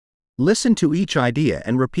Listen to each idea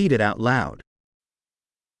and repeat it out loud.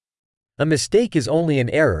 A mistake is only an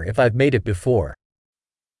error if I've made it before.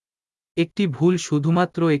 একটি ভুল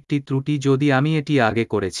শুধুমাত্র একটি ত্রুটি যদি আমি এটি আগে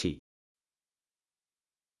করেছি।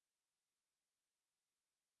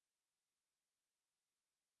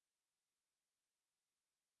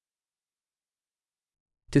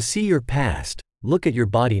 To see your past, look at your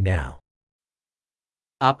body now.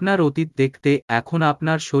 আপনার অতীত দেখতে এখন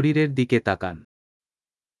আপনার শরীরের দিকে তাকান।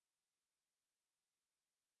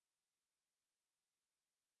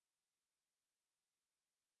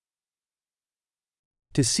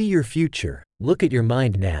 To see your future, look at your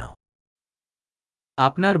mind now.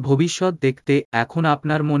 আপনার ভবিষ্যৎ দেখতে এখন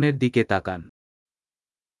আপনার মনের দিকে তাকান।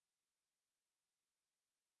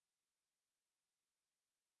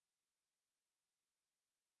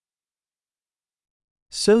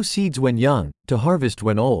 Sow seeds when young, to harvest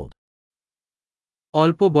when old.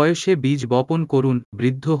 অল্প বয়সে বীজ বপন করুন,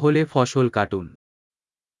 বৃদ্ধ হলে ফসল কাটুন।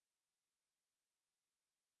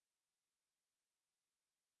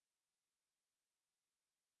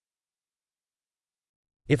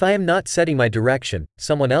 If I am not setting my direction,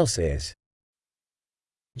 someone else is.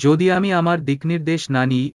 যদি আমি আমার দিকনির্দেশ না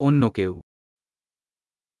নিই, অন্য কেউ।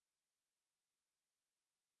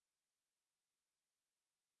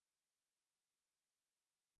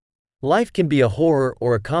 Life can be a horror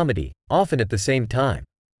or a comedy, often at the same time.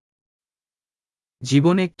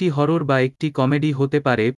 জীবন একটি হরর বা একটি কমেডি হতে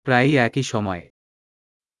পারে, প্রায়ই একই সময়ে।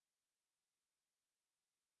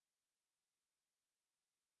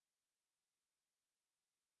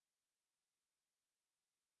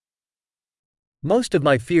 Most of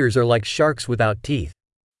my fears are like sharks without teeth.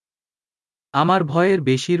 আমার ভয়ের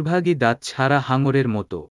বেশিরভাগই দাঁত ছাড়া হাঙরের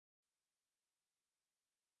মতো।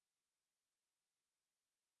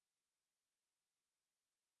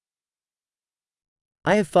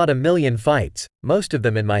 I have fought a million fights, most of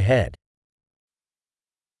them in my head.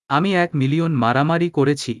 আমি 1,000,000 মারামারি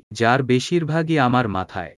করেছি, যার বেশিরভাগই আমার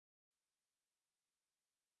মাথায়।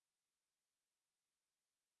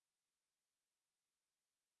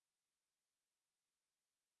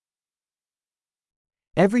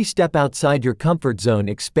 Every step outside your comfort zone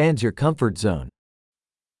expands your comfort zone.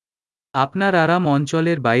 আপনার আরাম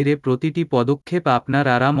অঞ্চলের বাইরে প্রতিটি পদক্ষেপ আপনার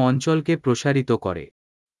আরাম অঞ্চলকে প্রসারিত করে।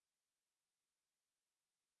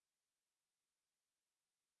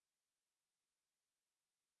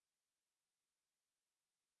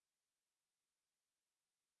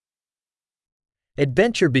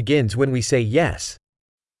 Adventure begins when we say yes.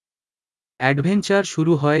 Adventure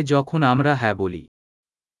শুরু হয় যখন আমরা হ্যাঁ বলি।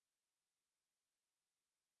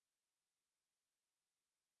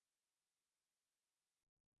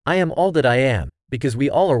 I am all that I am, because we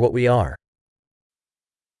all are what we are.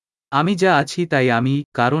 আমি যা আছি তাই আমি,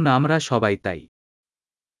 কারণ আমরা সবাই তাই।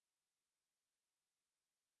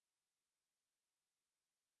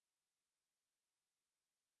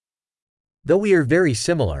 Though we are very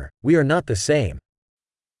similar, we are not the same.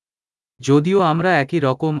 যদিও আমরা একই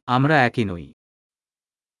রকম, আমরা একই নই।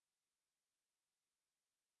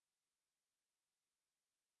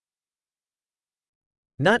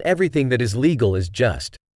 Not everything that is legal is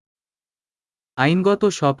just. আইনগত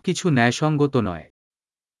সবকিছু ন্যায়সঙ্গত নয়।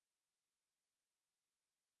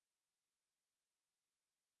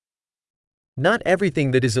 Not everything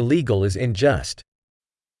that is illegal is unjust.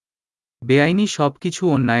 বেআইনি সবকিছু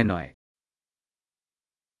অন্যায় নয়।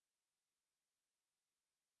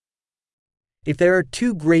 If there are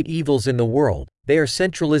two great evils in the world, they are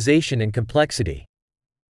centralization and complexity.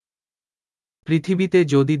 পৃথিবীতে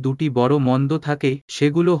যদি দুটি বড় মন্দ থাকে,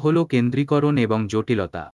 সেগুলো হলো কেন্দ্রীকরণ এবং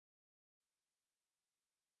জটিলতা।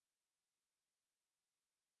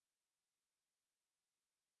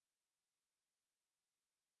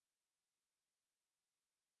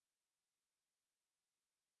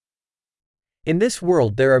 In this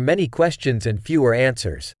world there are many questions and fewer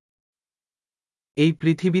answers. এই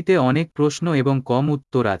পৃথিবীতে অনেক প্রশ্ন এবং কম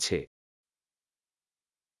উত্তর আছে।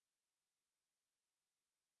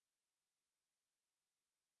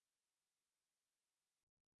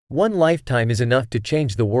 One lifetime is enough to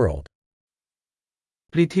change the world.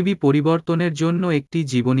 পৃথিবী পরিবর্তনের জন্য একটি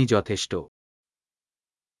জীবনই যথেষ্ট।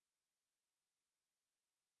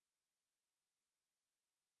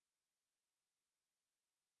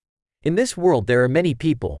 In this world there are many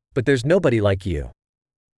people, but there's nobody like you.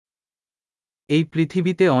 এই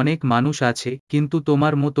পৃথিবীতে অনেক মানুষ আছে, কিন্তু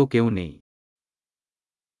তোমার মতো কেউ নেই।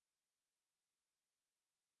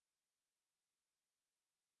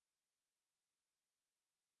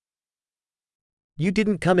 You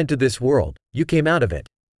didn't come into this world, you came out of it.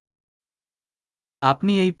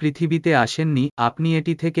 আপনি এই পৃথিবীতে আসেননি, আপনি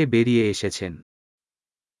এটি থেকে বেরিয়ে এসেছেন।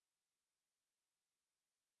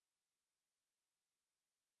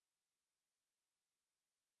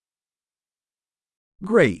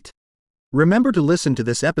 Great! Remember to listen to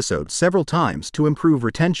this episode several times to improve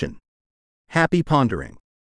retention. Happy pondering!